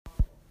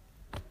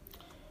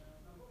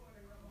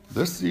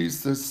This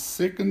is the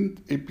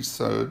second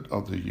episode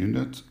of the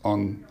unit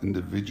on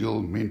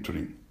individual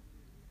mentoring.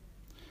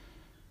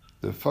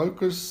 The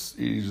focus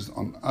is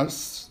on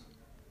us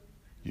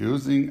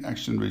using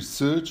action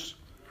research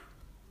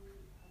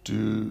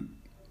to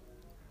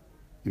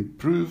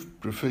improve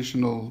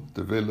professional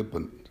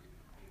development,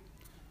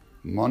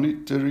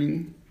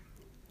 monitoring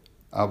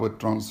our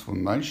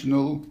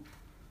transformational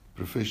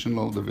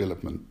professional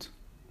development.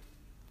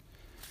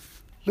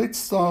 Let's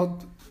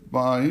start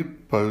by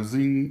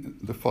posing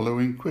the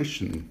following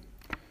question,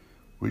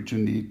 which you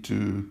need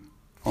to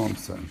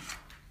answer.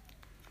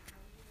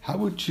 How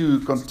would you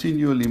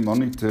continually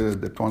monitor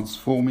the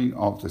transforming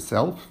of the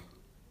self?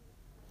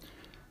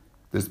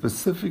 The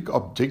specific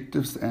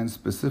objectives and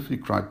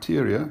specific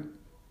criteria,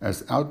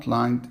 as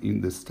outlined in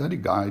the study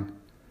guide,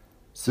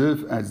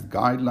 serve as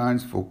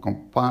guidelines for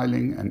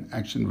compiling an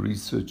action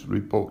research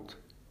report.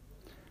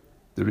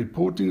 The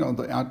reporting of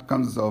the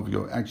outcomes of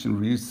your action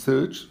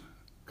research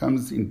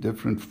comes in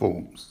different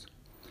forms.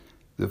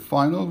 The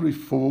final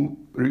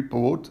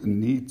report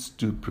needs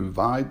to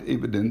provide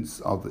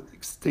evidence of the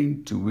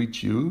extent to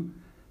which you,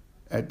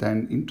 at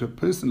an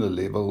interpersonal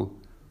level,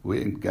 were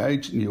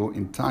engaged in your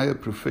entire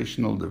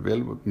professional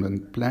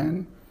development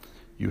plan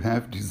you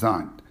have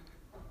designed,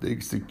 the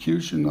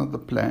execution of the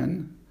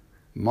plan,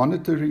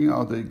 monitoring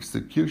of the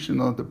execution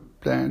of the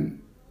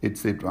plan,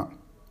 etc.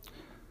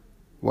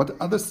 What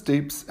other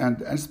steps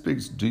and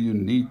aspects do you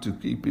need to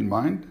keep in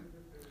mind?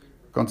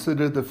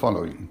 Consider the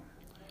following.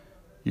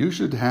 You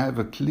should have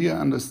a clear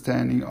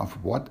understanding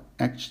of what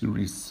action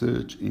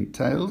research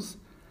entails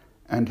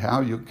and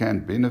how you can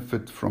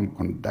benefit from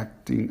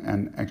conducting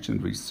an action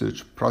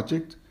research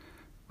project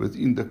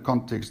within the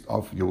context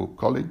of your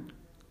college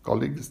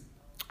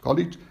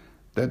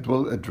that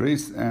will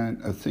address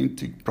an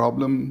authentic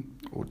problem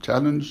or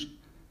challenge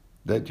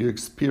that you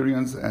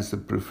experience as a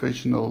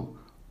professional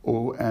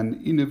or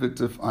an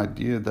innovative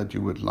idea that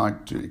you would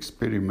like to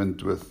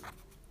experiment with.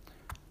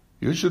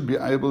 You should be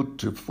able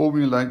to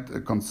formulate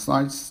a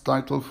concise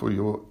title for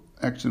your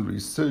action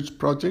research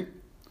project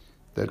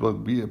that will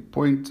be a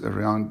point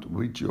around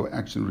which your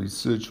action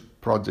research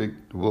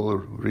project will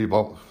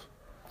revolve.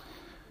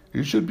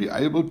 You should be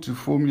able to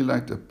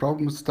formulate a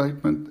problem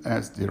statement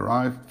as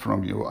derived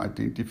from your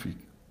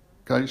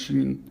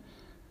identification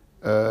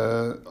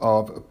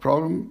of a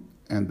problem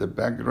and the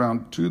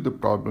background to the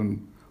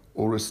problem,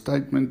 or a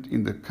statement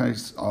in the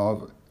case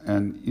of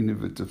an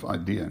innovative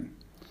idea.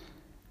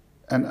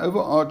 An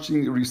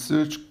overarching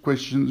research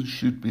question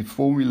should be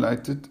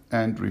formulated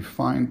and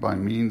refined by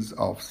means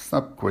of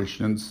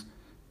sub-questions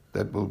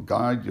that will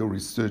guide your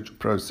research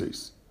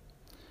process.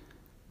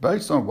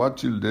 Based on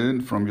what you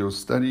learned from your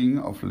studying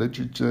of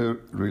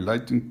literature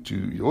relating to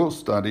your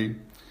study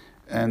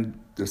and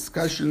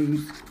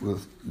discussions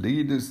with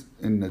leaders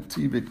in the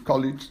TVET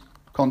college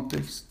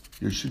context,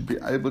 you should be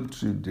able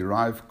to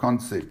derive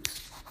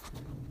concepts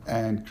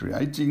and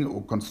creating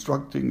or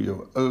constructing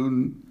your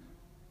own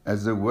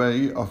as a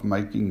way of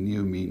making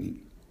new meaning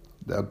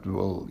that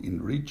will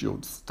enrich your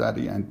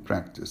study and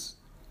practice.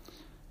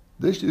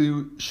 This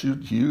you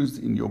should use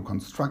in your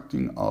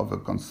constructing of a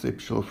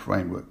conceptual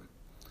framework.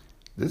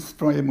 This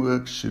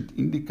framework should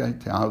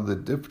indicate how the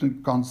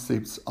different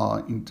concepts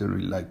are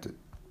interrelated.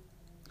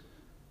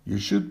 You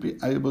should be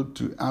able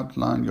to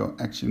outline your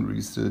action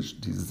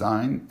research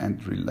design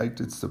and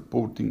related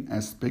supporting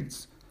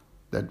aspects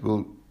that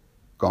will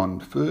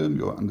confirm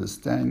your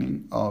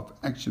understanding of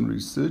action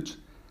research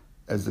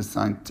as a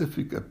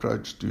scientific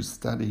approach to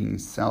studying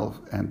self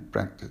and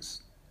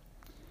practice.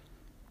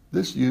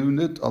 This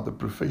unit of the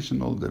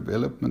professional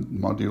development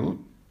module,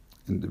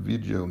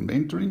 individual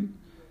mentoring,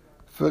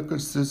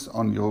 focuses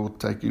on your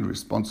taking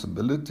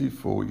responsibility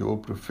for your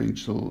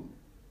professional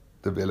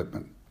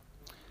development.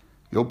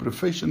 Your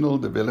professional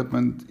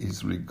development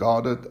is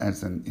regarded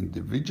as an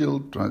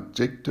individual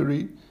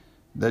trajectory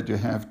that you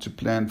have to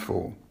plan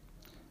for,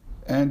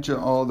 and you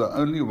are the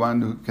only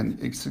one who can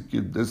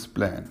execute this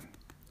plan.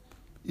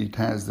 It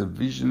has a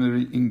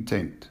visionary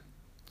intent.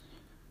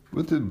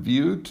 With a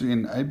view to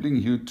enabling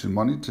you to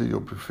monitor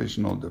your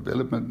professional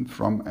development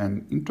from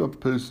an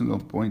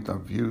interpersonal point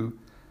of view,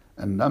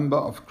 a number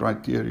of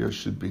criteria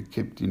should be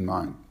kept in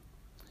mind.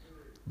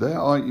 They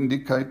are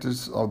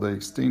indicators of the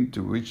extent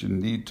to which you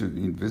need to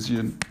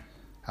envision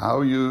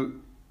how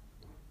you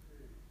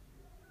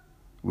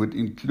would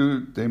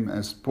include them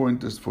as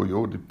pointers for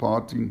your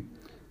departing,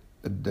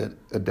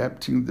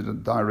 adapting the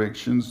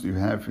directions you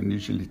have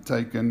initially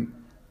taken,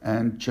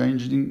 and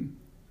changing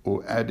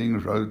or adding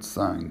road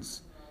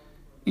signs.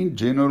 In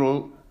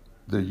general,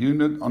 the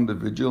unit on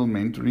individual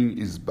mentoring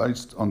is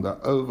based on the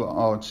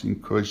overarching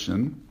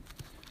question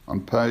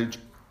on page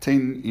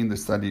 10 in the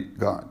study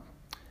guide.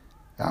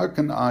 How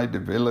can I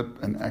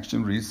develop an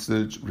action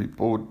research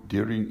report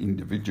during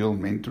individual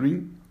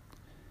mentoring?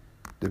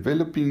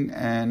 Developing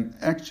an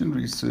action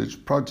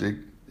research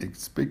project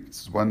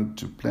expects one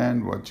to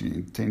plan what you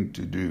intend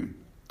to do.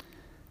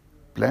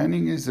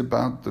 Planning is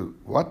about the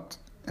what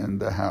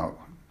and the how.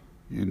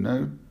 You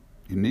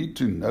need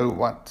to know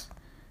what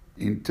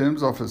in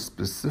terms of a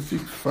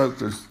specific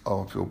focus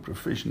of your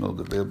professional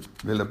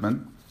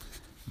development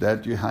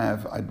that you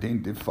have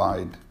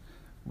identified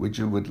which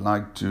you would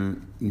like to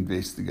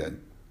investigate.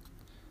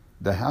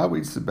 The how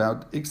is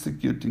about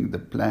executing the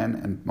plan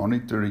and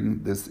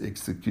monitoring this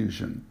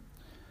execution.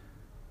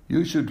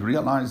 You should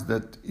realize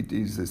that it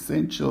is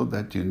essential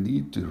that you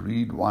need to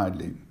read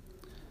widely.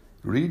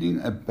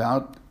 Reading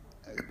about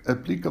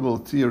applicable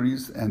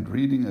theories and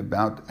reading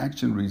about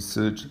action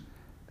research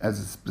as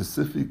a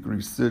specific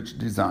research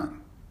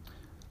design.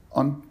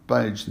 On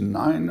page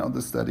 9 of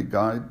the study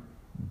guide,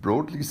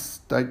 broadly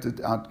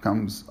stated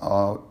outcomes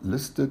are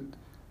listed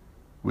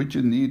which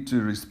you need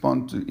to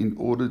respond to in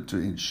order to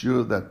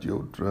ensure that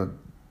your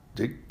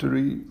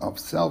trajectory of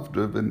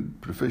self-driven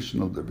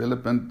professional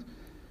development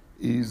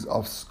is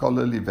of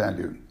scholarly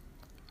value,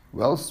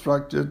 well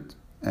structured,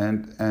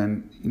 and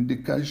an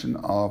indication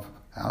of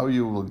how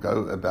you will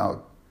go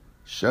about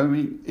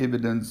showing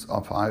evidence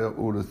of higher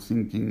order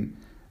thinking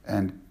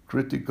and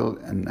critical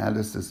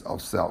analysis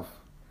of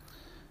self.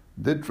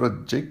 The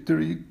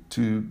trajectory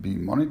to be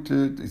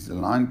monitored is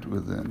aligned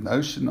with the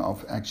notion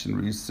of action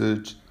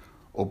research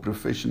or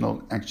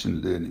professional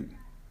action learning.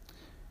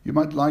 You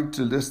might like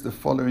to list the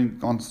following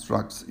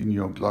constructs in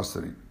your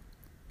glossary: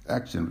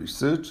 action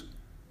research,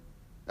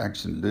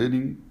 action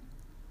learning.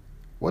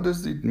 What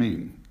does it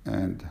mean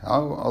and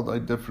how are they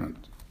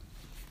different?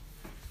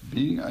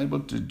 Being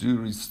able to do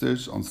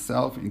research on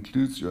self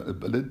includes your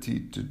ability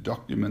to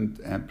document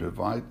and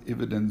provide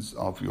evidence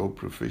of your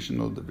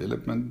professional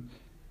development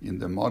in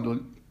the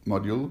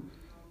module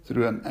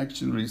through an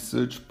action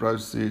research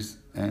process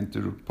and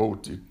to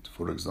report it,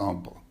 for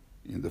example,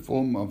 in the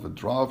form of a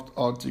draft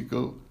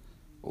article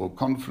or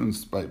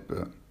conference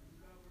paper.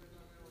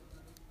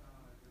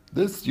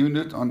 This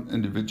unit on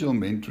individual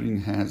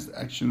mentoring has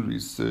action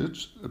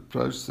research, a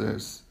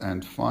process,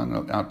 and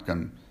final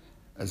outcome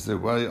as a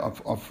way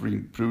of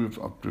offering proof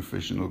of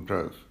professional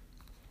growth.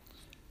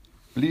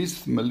 Please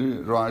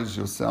familiarize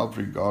yourself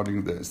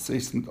regarding the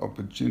assessment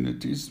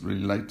opportunities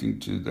relating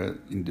to the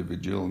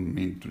individual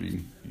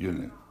mentoring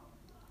unit.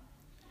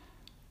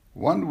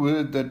 One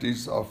word that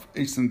is of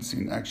essence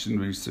in action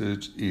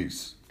research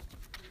is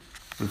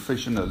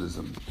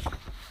professionalism.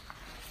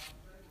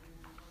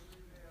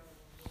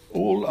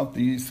 All of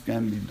these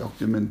can be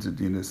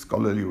documented in a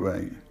scholarly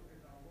way.